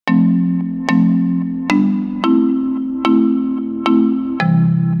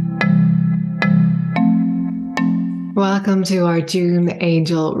Welcome to our June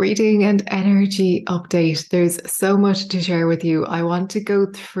angel reading and energy update. There's so much to share with you. I want to go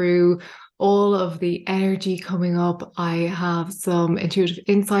through all of the energy coming up. I have some intuitive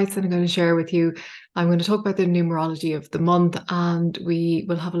insights that I'm going to share with you. I'm going to talk about the numerology of the month, and we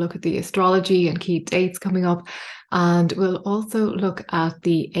will have a look at the astrology and key dates coming up. And we'll also look at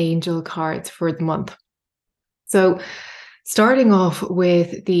the angel cards for the month. So, starting off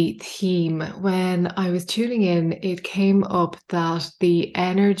with the theme, when I was tuning in, it came up that the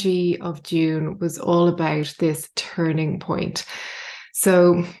energy of June was all about this turning point.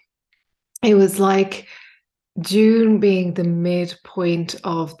 So it was like June being the midpoint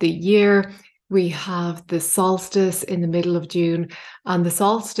of the year. We have the solstice in the middle of June, and the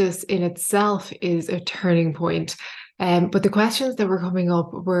solstice in itself is a turning point. But the questions that were coming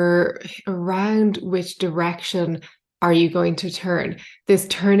up were around which direction are you going to turn? This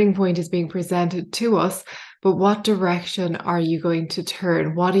turning point is being presented to us, but what direction are you going to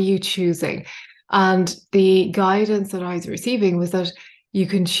turn? What are you choosing? And the guidance that I was receiving was that you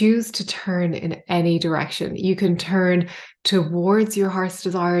can choose to turn in any direction. You can turn towards your heart's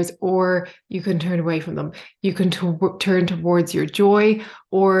desires, or you can turn away from them. You can turn towards your joy,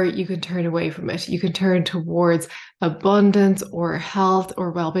 or you can turn away from it. You can turn towards abundance or health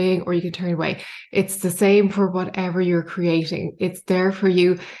or well-being, or you can turn away. It's the same for whatever you're creating. It's there for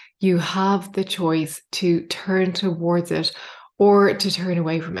you. You have the choice to turn towards it or to turn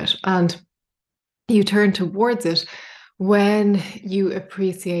away from it. And you turn towards it when you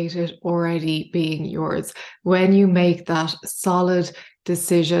appreciate it already being yours, when you make that solid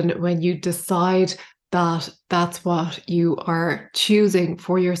decision, when you decide that that's what you are choosing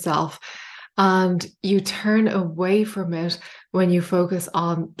for yourself, and you turn away from it when you focus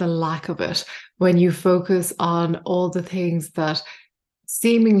on the lack of it, when you focus on all the things that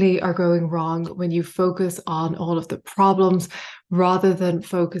seemingly are going wrong, when you focus on all of the problems rather than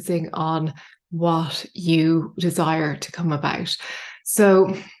focusing on what you desire to come about.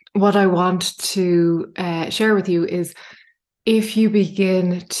 So what I want to share with you is, if you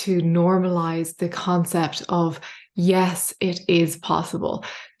begin to normalize the concept of yes, it is possible,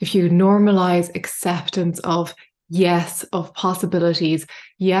 if you normalize acceptance of yes, of possibilities,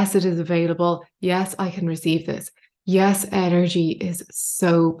 yes, it is available, yes, I can receive this. Yes, energy is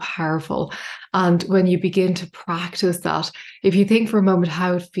so powerful. And when you begin to practice that, if you think for a moment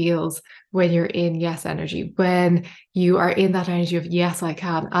how it feels when you're in yes energy, when you are in that energy of yes, I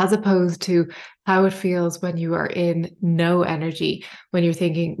can, as opposed to how it feels when you are in no energy, when you're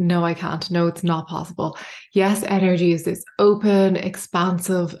thinking, no, I can't, no, it's not possible. Yes energy is this open,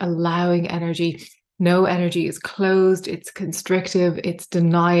 expansive, allowing energy. No energy is closed, it's constrictive, it's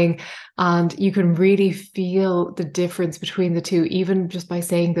denying, and you can really feel the difference between the two, even just by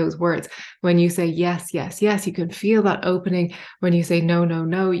saying those words. When you say yes, yes, yes, you can feel that opening. When you say no, no,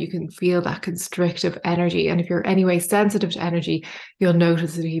 no, you can feel that constrictive energy. And if you're anyway sensitive to energy, you'll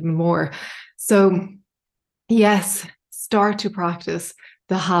notice it even more. So, yes, start to practice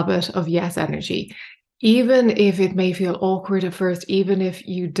the habit of yes energy. Even if it may feel awkward at first, even if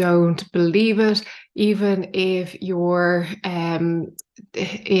you don't believe it, even if you're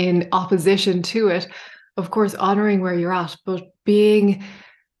in opposition to it, of course, honoring where you're at, but being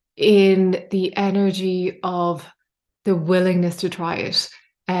in the energy of the willingness to try it,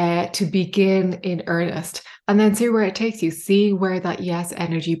 to begin in earnest, and then see where it takes you, see where that yes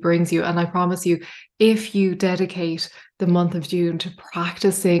energy brings you. And I promise you, if you dedicate the month of June to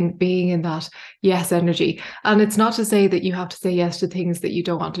practicing being in that yes energy, and it's not to say that you have to say yes to things that you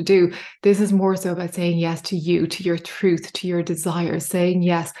don't want to do. This is more so about saying yes to you, to your truth, to your desires, saying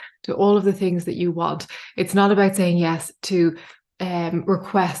yes to all of the things that you want. It's not about saying yes to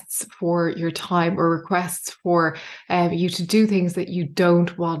requests for your time, or requests for you to do things that you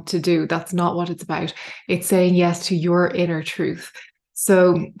don't want to do. That's not what it's about. It's saying yes to your inner truth.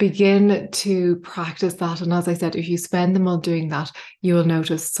 So begin to practice that. And as I said, if you spend the month doing that, you will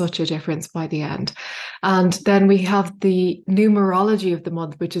notice such a difference by the end. And then we have the numerology of the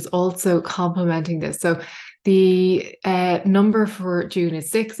month, which is also complementing this. So the number for June is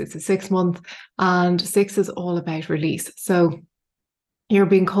 6. It's a 6-month, and 6 is all about release. So you're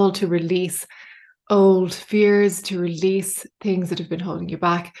being called to release old fears, to release things that have been holding you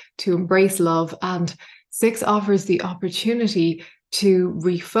back, to embrace love. And 6 offers the opportunity to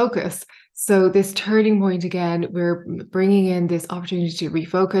refocus. So this turning point, again, we're bringing in this opportunity to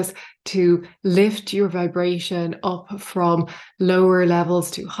refocus, to lift your vibration up from lower levels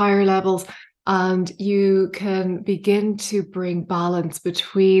to higher levels, and you can begin to bring balance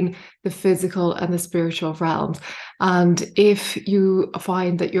between the physical and the spiritual realms. And if you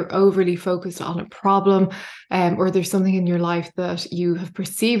find that you're overly focused on a problem, or there's something in your life that you have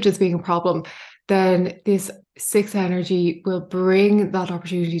perceived as being a problem, then this sixth energy will bring that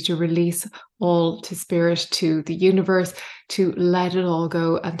opportunity to release all to spirit, to the universe, to let it all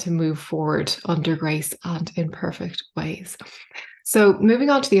go and to move forward under grace and in perfect ways. So moving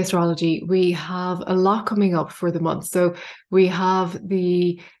on to the astrology, we have a lot coming up for the month. So we have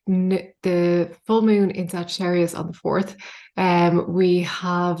the full moon in Sagittarius on the 4th. We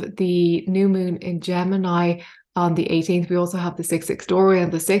have the new moon in Gemini on the 18th. We also have the 6/6 doorway on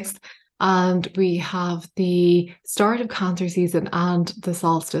the 6th. And we have the start of Cancer season and the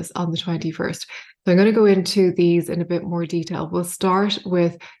solstice on the 21st. So I'm going to go into these in a bit more detail. We'll start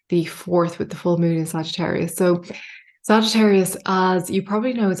with the 4th with the full moon in Sagittarius. So Sagittarius, as you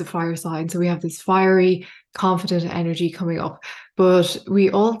probably know, is a fire sign. So we have this fiery, confident energy coming up. But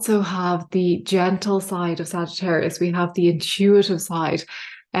we also have the gentle side of Sagittarius. We have the intuitive side.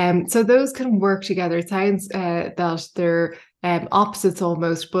 So those can work together. It sounds that they're opposites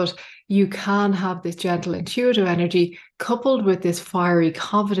almost, but you can have this gentle, intuitive energy coupled with this fiery,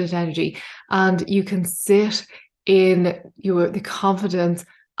 confident energy, and you can sit in the confidence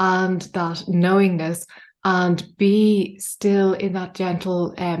and that knowingness and be still in that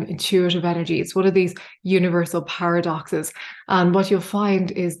gentle, intuitive energy. It's one of these universal paradoxes. And what you'll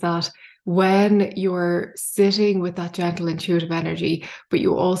find is that when you're sitting with that gentle, intuitive energy, but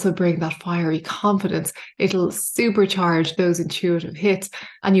you also bring that fiery confidence, it'll supercharge those intuitive hits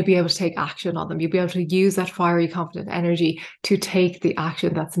and you'll be able to take action on them. You'll be able to use that fiery, confident energy to take the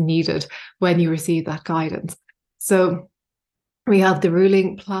action that's needed when you receive that guidance. So we have the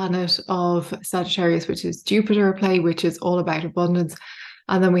ruling planet of Sagittarius, which is Jupiter at play, which is all about abundance.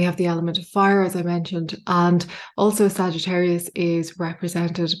 And then we have the element of fire, as I mentioned. And also Sagittarius is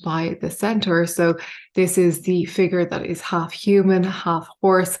represented by the centaur. So this is the figure that is half human, half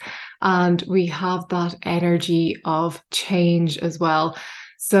horse. And we have that energy of change as well.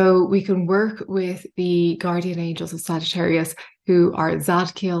 So we can work with the guardian angels of Sagittarius, who are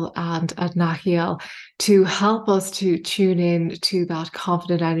Zadkiel and Adnachiel, to help us to tune in to that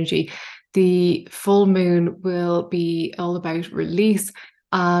confident energy. The full moon will be all about release,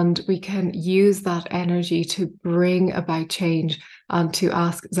 and we can use that energy to bring about change and to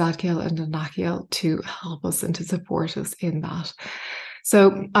ask Zadkiel and Adnachiel to help us and to support us in that.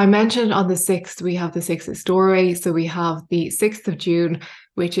 So I mentioned on the 6th, we have the 6/6 doorway. So we have the 6th of June,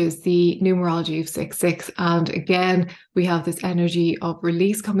 which is the numerology of 6/6. And again, we have this energy of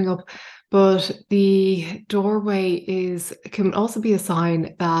release coming up. But the doorway can also be a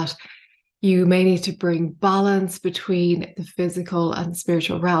sign that you may need to bring balance between the physical and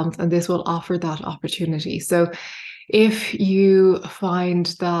spiritual realms, and this will offer that opportunity. So if you find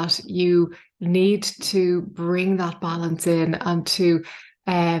that you need to bring that balance in and to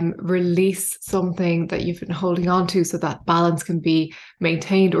release something that you've been holding on to so that balance can be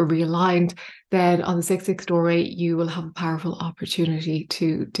maintained or realigned, then on the 6/6 doorway, you will have a powerful opportunity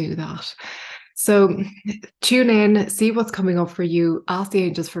to do that. So tune in, see what's coming up for you, ask the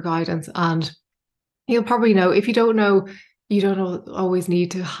angels for guidance, and you'll probably know. If you don't know, you don't always need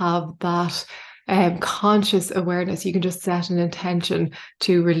to have that conscious awareness. You can just set an intention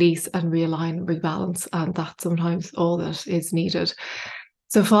to release and realign, rebalance, and that's sometimes all that is needed.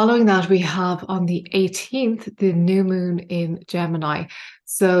 So following that, we have on the 18th, the new moon in Gemini.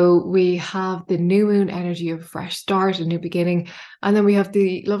 So we have the new moon energy of fresh start, a new beginning. And then we have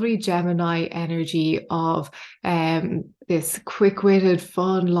the lovely Gemini energy of this quick-witted,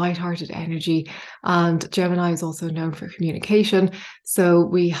 fun, light-hearted energy. And Gemini is also known for communication. So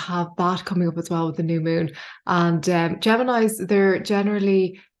we have that coming up as well with the new moon. And Geminis, they're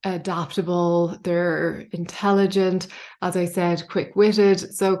generally adaptable, they're intelligent, as I said,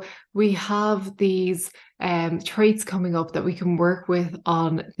 quick-witted. So we have these traits coming up that we can work with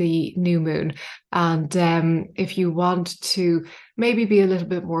on the new moon. And if you want to maybe be a little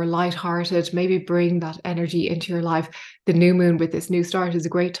bit more lighthearted, maybe bring that energy into your life, the new moon with this new start is a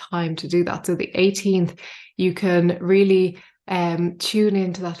great time to do that. So the 18th, you can really tune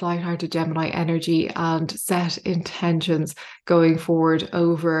into that lighthearted Gemini energy and set intentions going forward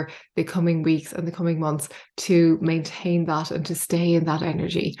over the coming weeks and the coming months to maintain that and to stay in that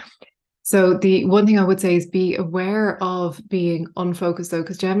energy. So the one thing I would say is be aware of being unfocused, though,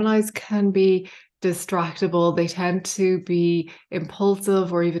 because Geminis can be distractible. They tend to be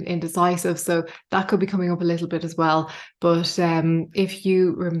impulsive or even indecisive. So that could be coming up a little bit as well. But if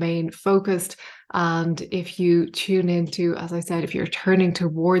you remain focused and if you tune into, as I said, if you're turning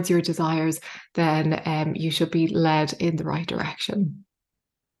towards your desires, then you should be led in the right direction.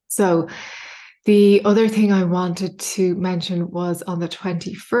 So the other thing I wanted to mention was on the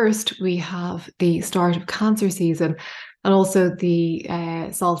 21st, we have the start of Cancer season and also the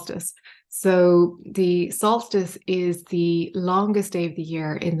solstice. So the solstice is the longest day of the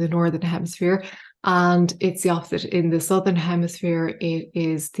year in the Northern Hemisphere, and it's the opposite. In the Southern Hemisphere, it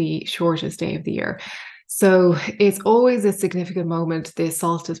is the shortest day of the year. So it's always a significant moment, this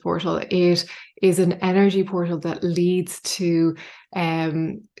solstice portal. It is an energy portal that leads to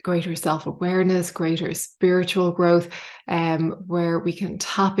greater self-awareness, greater spiritual growth, where we can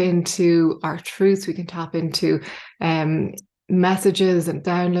tap into our truths, we can tap into messages and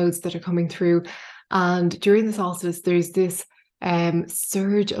downloads that are coming through. And during the solstice, there's this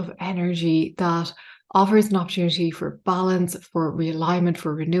surge of energy that offers an opportunity for balance, for realignment,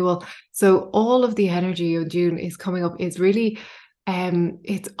 for renewal. So all of the energy of June is coming up is really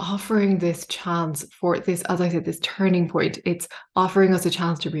it's offering this chance for this, as I said, this turning point. It's offering us a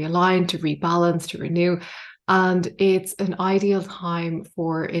chance to realign, to rebalance, to renew. And it's an ideal time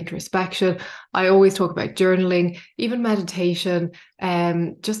for introspection. I always talk about journaling, even meditation,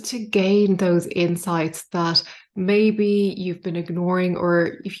 just to gain those insights that maybe you've been ignoring,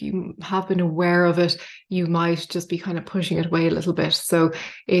 or if you have been aware of it, you might just be kind of pushing it away a little bit. So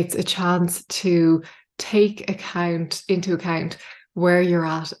it's a chance to take into account where you're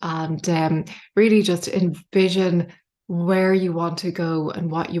at and really just envision where you want to go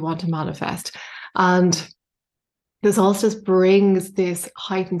and what you want to manifest. And the solstice brings this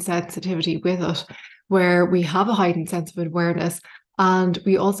heightened sensitivity with it, where we have a heightened sense of awareness, and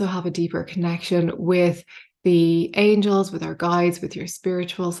we also have a deeper connection with the angels, with our guides, with your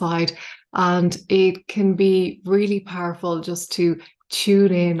spiritual side. And it can be really powerful just to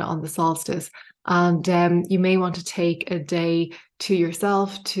tune in on the solstice. And you may want to take a day to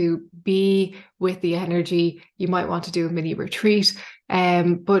yourself to be with the energy. You might want to do a mini retreat.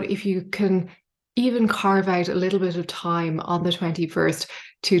 But if you can even carve out a little bit of time on the 21st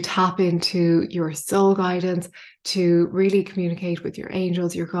to tap into your soul guidance, to really communicate with your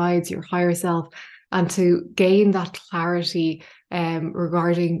angels, your guides, your higher self, and to gain that clarity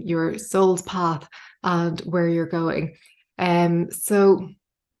regarding your soul's path and where you're going. So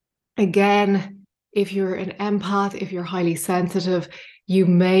again, if you're an empath, if you're highly sensitive, you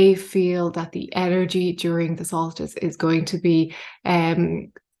may feel that the energy during the solstice is going to be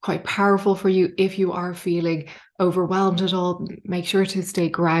quite powerful for you. If you are feeling overwhelmed at all, make sure to stay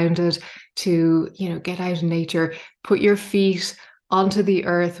grounded, to, get out in nature, put your feet onto the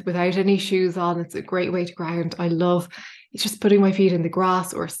earth without any shoes on. It's a great way to ground. I love just putting my feet in the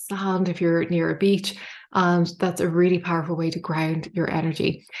grass or sand if you're near a beach. And that's a really powerful way to ground your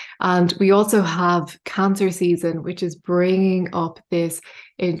energy. And we also have Cancer season, which is bringing up this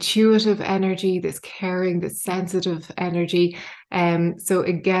intuitive energy, this caring, this sensitive energy. So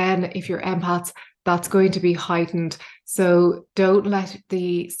again, if you're empaths, that's going to be heightened. So don't let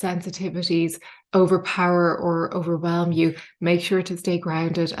the sensitivities overpower or overwhelm you. Make sure to stay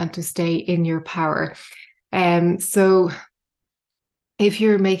grounded and to stay in your power. So if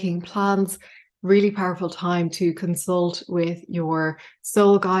you're making plans, really powerful time to consult with your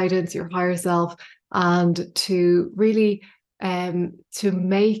soul guidance, your higher self, and to really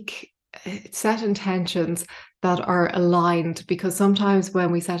set intentions that are aligned, because sometimes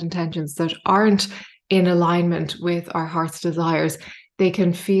when we set intentions that aren't in alignment with our heart's desires, they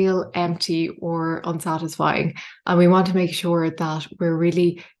can feel empty or unsatisfying. And we want to make sure that we're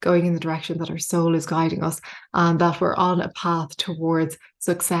really going in the direction that our soul is guiding us and that we're on a path towards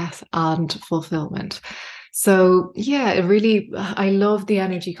success and fulfillment. So yeah, I love the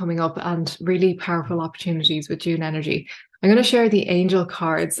energy coming up and really powerful opportunities with June energy. I'm going to share the angel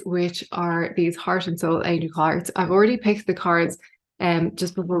cards, which are these heart and soul angel cards. I've already picked the cards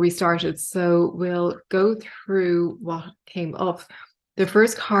just before we started, so we'll go through what came up. The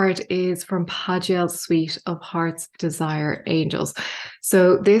first card is from Pagel's Suite of Heart's Desire Angels.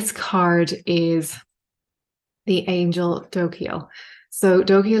 So this card is the angel Dokiel. So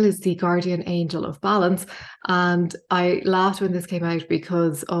Dokiel is the guardian angel of balance. And I laughed when this came out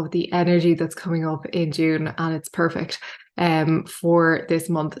because of the energy that's coming up in June, and it's perfect for this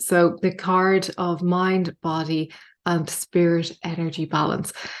month. So the card of mind, body, and spirit energy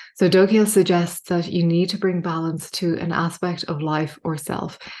balance. So Dokiel suggests that you need to bring balance to an aspect of life or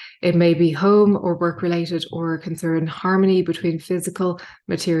self. It may be home or work related or concern harmony between physical,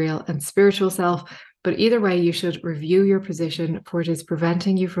 material, and spiritual self. But either way, you should review your position, for it is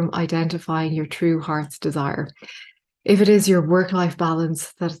preventing you from identifying your true heart's desire. If it is your work-life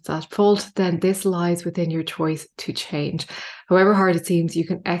balance that's at fault, then this lies within your choice to change. However hard it seems, you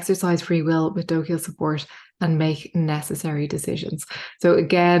can exercise free will with Dokiel support and make necessary decisions. So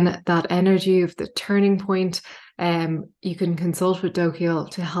again, that energy of the turning point, you can consult with Dokiel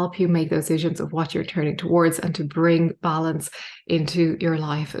to help you make those decisions of what you're turning towards and to bring balance into your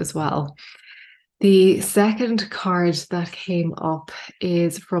life as well. The second card that came up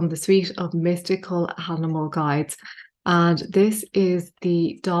is from the suite of mystical animal guides. And this is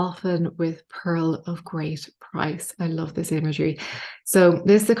the dolphin with pearl of great price. I love this imagery. So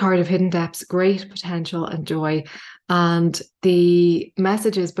this is the card of hidden depths, great potential and joy. And the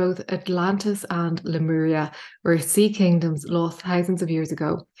message is both Atlantis and Lemuria were sea kingdoms lost thousands of years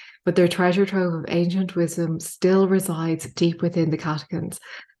ago, but their treasure trove of ancient wisdom still resides deep within the catacomb,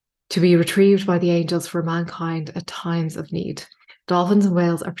 to be retrieved by the angels for mankind at times of need. Dolphins and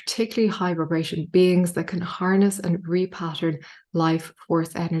whales are particularly high vibration beings that can harness and repattern life force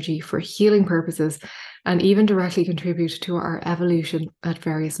energy for healing purposes and even directly contribute to our evolution at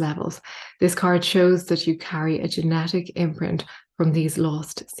various levels. This card shows that you carry a genetic imprint from these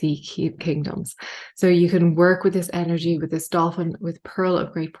lost sea kingdoms. So you can work with this energy, with this dolphin with pearl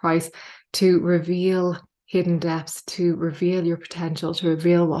of great price, to reveal hidden depths, to reveal your potential, to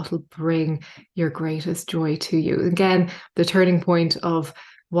reveal what will bring your greatest joy to you. Again, the turning point of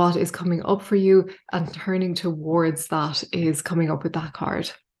what is coming up for you and turning towards that is coming up with that card.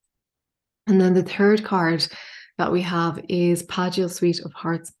 And then the third card that we have is Pagiel Suite of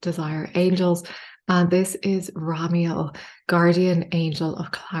Heart's Desire Angels. And this is Ramiel, Guardian Angel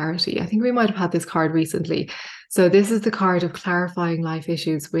of Clarity. I think we might have had this card recently. So this is the card of clarifying life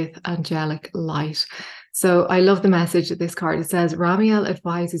issues with angelic light. So I love the message of this card. It says, Ramiel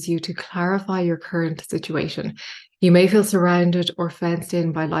advises you to clarify your current situation. You may feel surrounded or fenced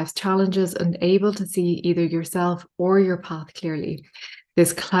in by life's challenges and able to see either yourself or your path clearly.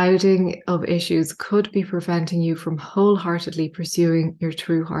 This clouding of issues could be preventing you from wholeheartedly pursuing your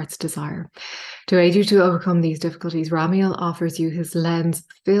true heart's desire. To aid you to overcome these difficulties, Ramiel offers you his lens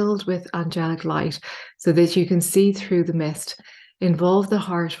filled with angelic light so that you can see through the mist. Involve the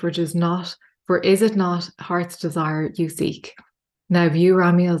heart, for is it not heart's desire you seek? Now view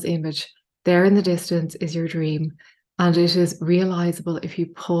Ramiel's image. There in the distance is your dream, and it is realizable if you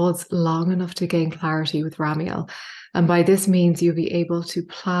pause long enough to gain clarity with Ramiel. And by this means, you'll be able to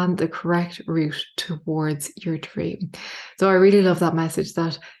plan the correct route towards your dream. So I really love that message,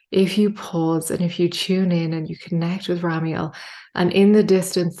 that if you pause and if you tune in and you connect with Ramiel, and in the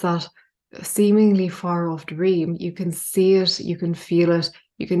distance, that seemingly far off dream, you can see it, you can feel it,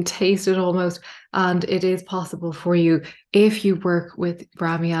 you can taste it almost, and it is possible for you, if you work with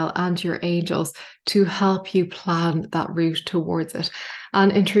Ramiel and your angels, to help you plan that route towards it.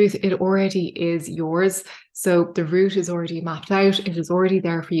 And in truth, it already is yours. So the route is already mapped out. It is already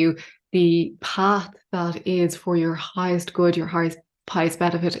there for you. The path that is for your highest good, your highest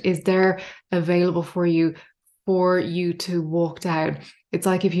benefit is there available for you to walk down. It's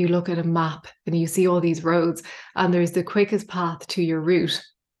like if you look at a map and you see all these roads and there's the quickest path to your route,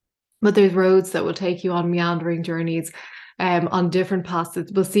 but there's roads that will take you on meandering journeys, on different paths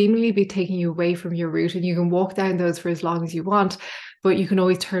that will seemingly be taking you away from your route, and you can walk down those for as long as you want, but you can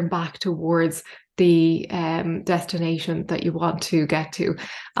always turn back towards the destination that you want to get to.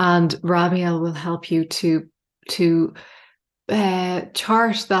 And Ramiel will help you to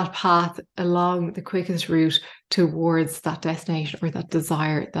chart that path along the quickest route towards that destination or that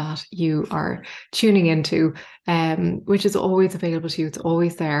desire that you are tuning into, which is always available to you. It's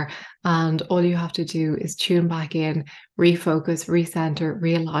always there. And all you have to do is tune back in, refocus, recenter,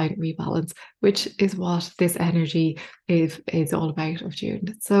 realign, rebalance, which is what this energy is all about of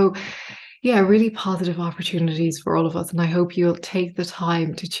June. So yeah, really positive opportunities for all of us. And I hope you'll take the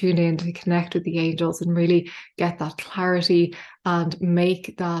time to tune in, to connect with the angels and really get that clarity and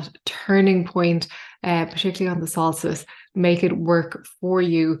make that turning point, particularly on the solstice, make it work for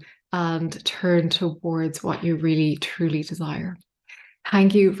you and turn towards what you really, truly desire.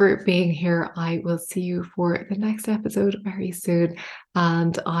 Thank you for being here. I will see you for the next episode very soon.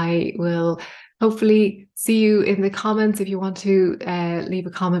 And I will hopefully see you in the comments. If you want to leave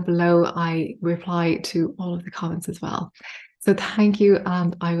a comment below, I reply to all of the comments as well. So thank you,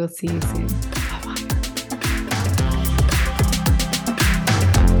 and I will see you soon.